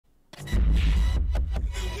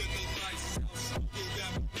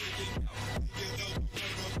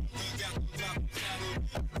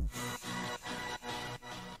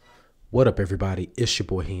What up, everybody? It's your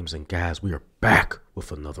boy Heems, and guys, we are back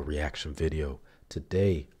with another reaction video.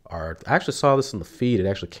 Today, I actually saw this in the feed. It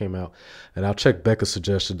actually came out, and I'll check Becca's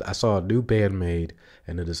suggestion. I saw a new Band-Maid,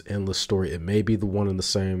 and it is Endless Story. It may be the one and the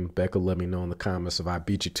same. Becca, let me know in the comments if I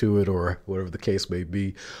beat you to it or whatever the case may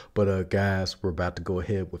be. But guys, we're about to go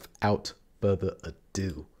ahead without further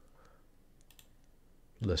ado.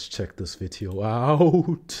 Let's check this video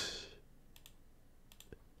out.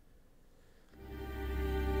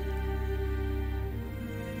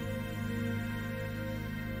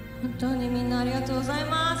 本当にみんなありがとうござい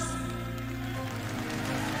ます。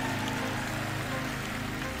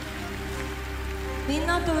みん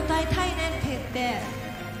なと歌いたいねって言って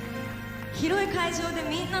広い会場で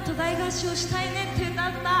みんなと大合唱したいねって歌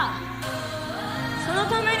った。その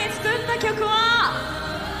ために作った曲は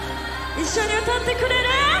一緒に歌ってくれる？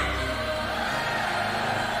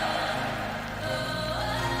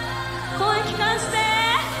声聞かせて。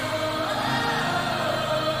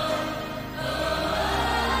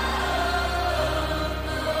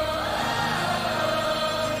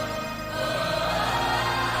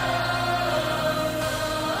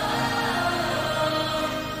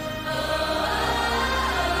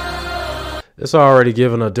It's already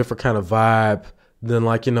giving a different kind of vibe than,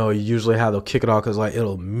 like, you know, usually how they'll kick it off, because like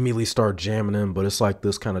it'll immediately start jamming in, but it's like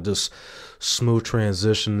this kind of just smooth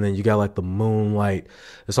transition. And then you got like the moonlight.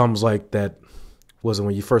 It's almost like that wasn't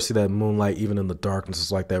when you first see that moonlight, even in the darkness,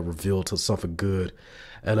 it's like that reveal to something good,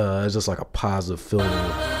 and it's just like a positive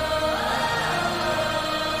feeling.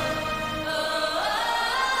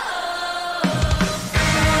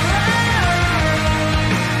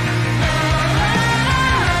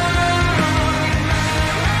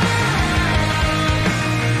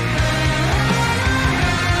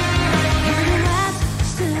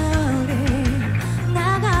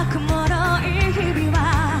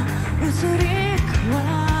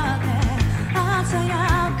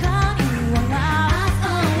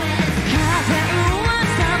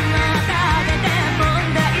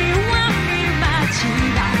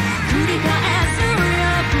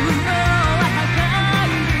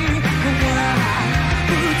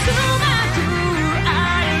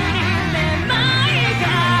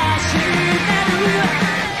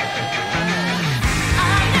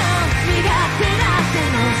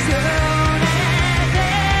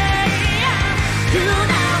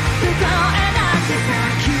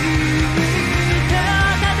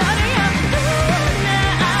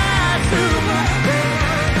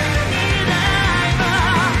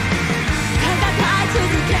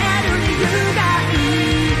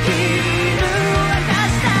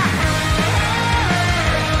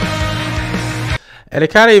 And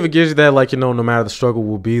it kind of even gives you that, like, you know, no matter the struggle,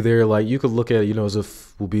 we'll be there. Like, you could look at it, you know, as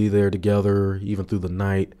if we'll be there together, even through the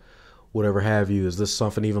night, whatever have you. Is this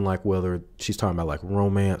something even like whether she's talking about like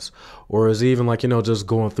romance, or is it even like, you know, just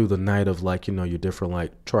going through the night of, like, you know, your different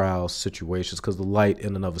like trials, situations? Because the light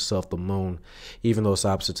in and of itself, the moon, even though it's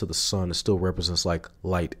opposite to the sun, it still represents like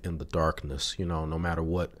light in the darkness, you know, no matter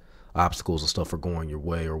what obstacles and stuff are going your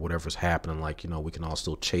way or whatever's happening, like, you know, we can all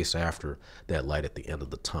still chase after that light at the end of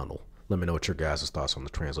the tunnel. Let me know what your guys' thoughts on the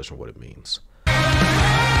translation, what it means.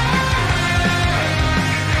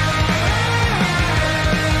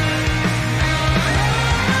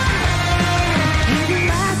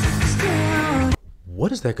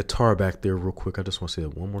 What is that guitar back there real quick? I just want to say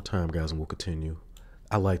that one more time, guys, and we'll continue.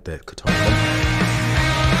 I like that guitar.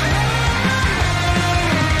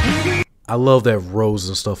 I love that rose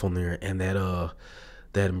and stuff on there, and that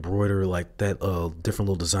that embroidery, like that different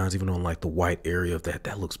little designs even on like the white area of that.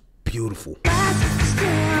 That looks beautiful.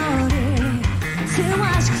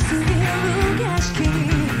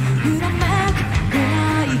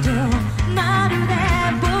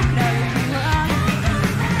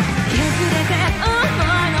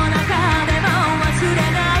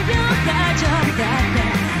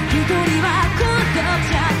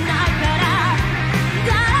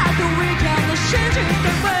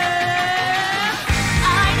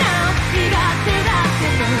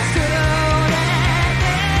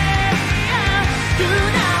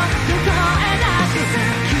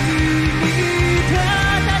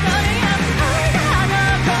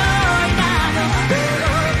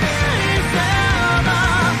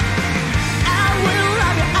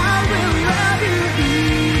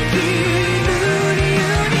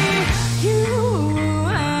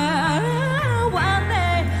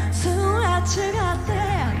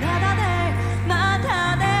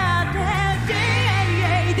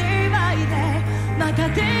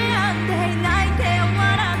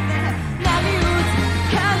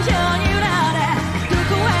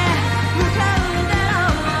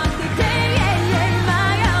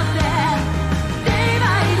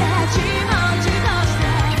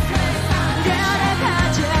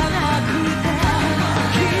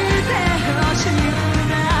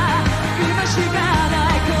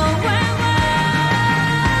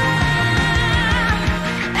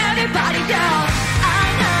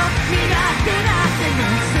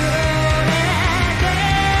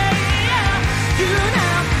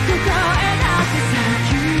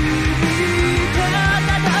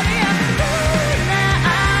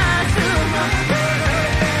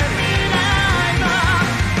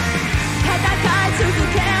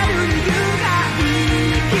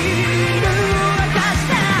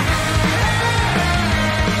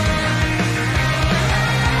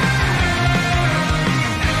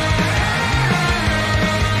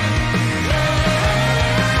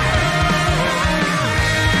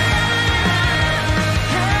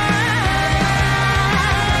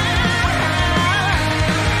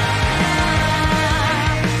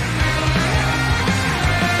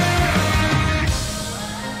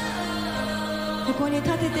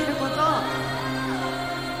 こと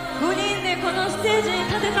5人でこのステージに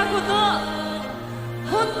立てたこと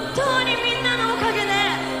本当にみんなのおかげで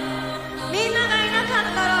みんながいなか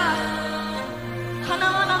ったら叶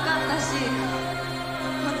わなかったし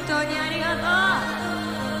本当にありがとう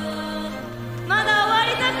まだ終わ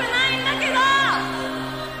りたくないんだけど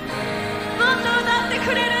もっと歌って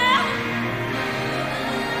くれる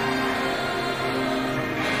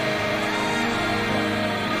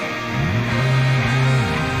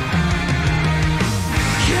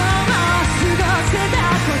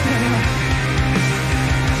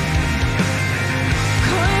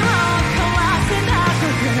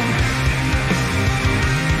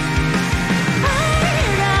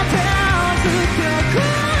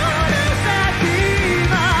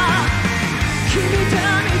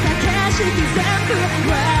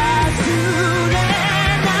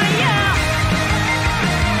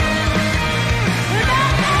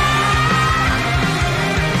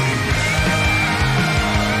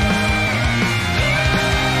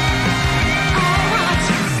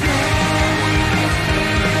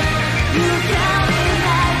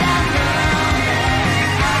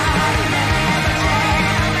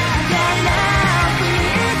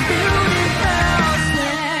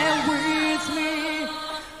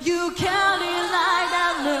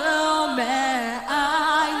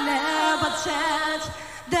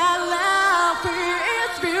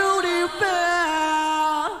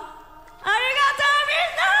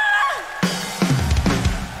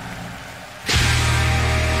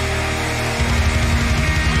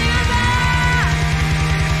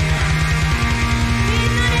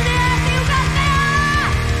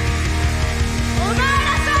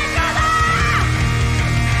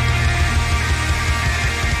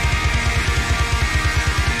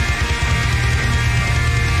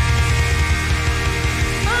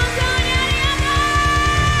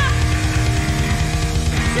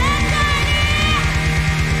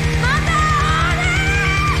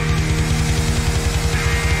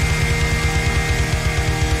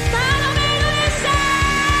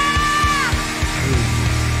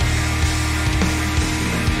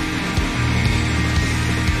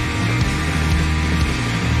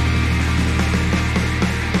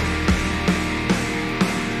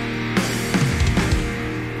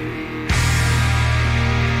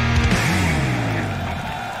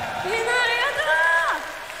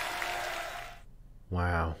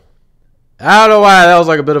I don't know why that was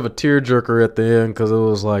like a bit of a tearjerker at the end because it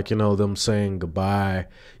was like, you know, them saying goodbye.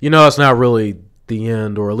 You know, it's not really the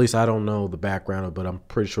end, or at least I don't know the background of it, but I'm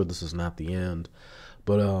pretty sure this is not the end.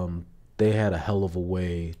 But they had a hell of a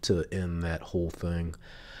way to end that whole thing.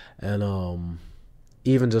 And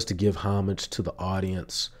even just to give homage to the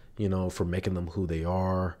audience, you know, for making them who they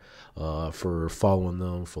are, for following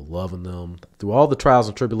them, for loving them through all the trials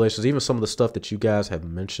and tribulations, even some of the stuff that you guys have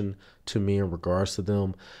mentioned to me in regards to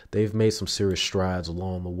them. They've made some serious strides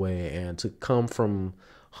along the way, and to come from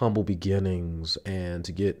humble beginnings and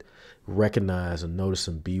to get recognized and noticed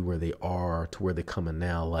and be where they are to where they're coming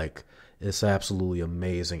now, like, it's absolutely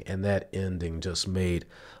amazing. And that ending just made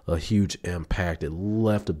a huge impact. It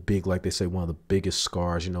left a big, like they say, one of the biggest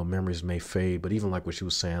scars. You know, memories may fade, but even like what she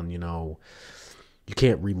was saying, you know, you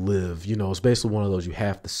can't relive. You know, it's basically one of those, you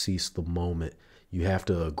have to seize the moment. You have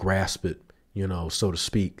to grasp it, you know, so to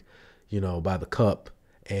speak, you know, by the cup,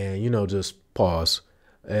 and, you know, just pause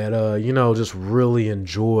and, you know, just really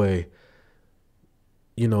enjoy,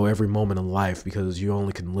 you know, every moment in life, because you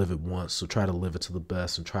only can live it once. So try to live it to the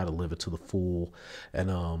best and try to live it to the full.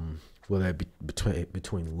 And whether that be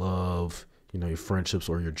between love, you know, your friendships,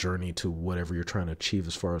 or your journey to whatever you're trying to achieve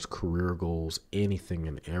as far as career goals, anything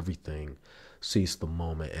and everything, seize the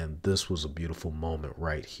moment. And this was a beautiful moment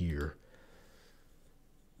right here.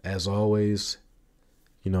 As always,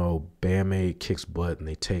 you know, Band-Maid kicks butt and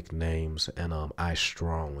they take names. And I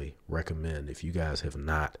strongly recommend, if you guys have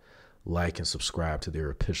not, like and subscribe to their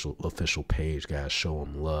official page, guys. Show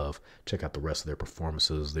them love. Check out the rest of their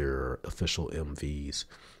performances, their official MVs.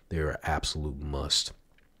 They're an absolute must.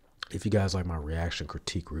 If you guys like my reaction,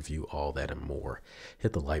 critique, review, all that and more,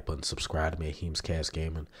 hit the like button, subscribe to me at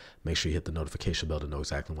heemzcastgamingyt. Make sure you hit the notification bell to know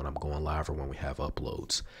exactly when I'm going live or when we have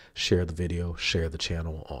uploads. Share the video, share the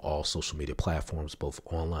channel on all social media platforms, both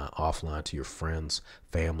online, offline, to your friends,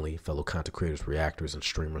 family, fellow content creators, reactors, and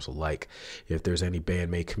streamers alike. If there's any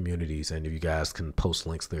Band-Maid communities and if you guys can post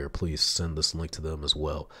links there, please send this link to them as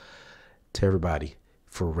well. To everybody,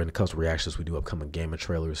 for when it comes to reactions, we do upcoming gaming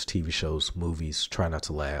trailers, TV shows, movies, Try Not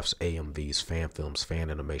to Laughs, AMVs, fan films, fan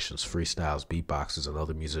animations, freestyles, beatboxes, and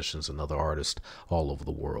other musicians and other artists all over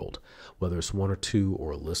the world. Whether it's one or two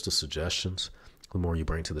or a list of suggestions, The more you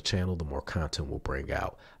bring to the channel, the more content we'll bring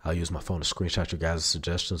out. I'll use my phone to screenshot your guys'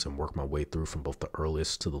 suggestions and work my way through from both the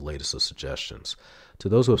earliest to the latest of suggestions. To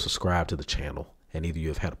those who have subscribed to the channel, and either you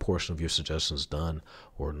have had a portion of your suggestions done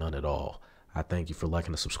or none at all, I thank you for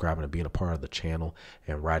liking and subscribing and being a part of the channel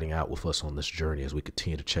and riding out with us on this journey as we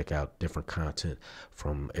continue to check out different content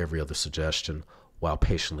from every other suggestion while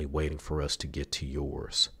patiently waiting for us to get to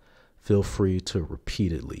yours. Feel free to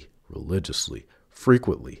repeatedly, religiously,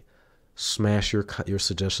 frequently smash your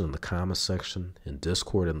suggestion in the comment section, in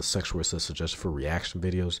Discord, in the section where it says suggestion for reaction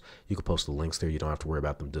videos. You can post the links there. You don't have to worry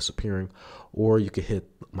about them disappearing. Or you can hit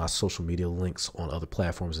my social media links on other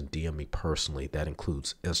platforms and DM me personally. That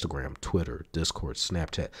includes Instagram, Twitter, Discord,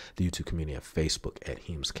 Snapchat, the YouTube community, and Facebook at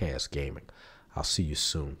heemzcastgaming. I'll see you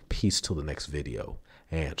soon. Peace till the next video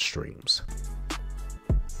and streams.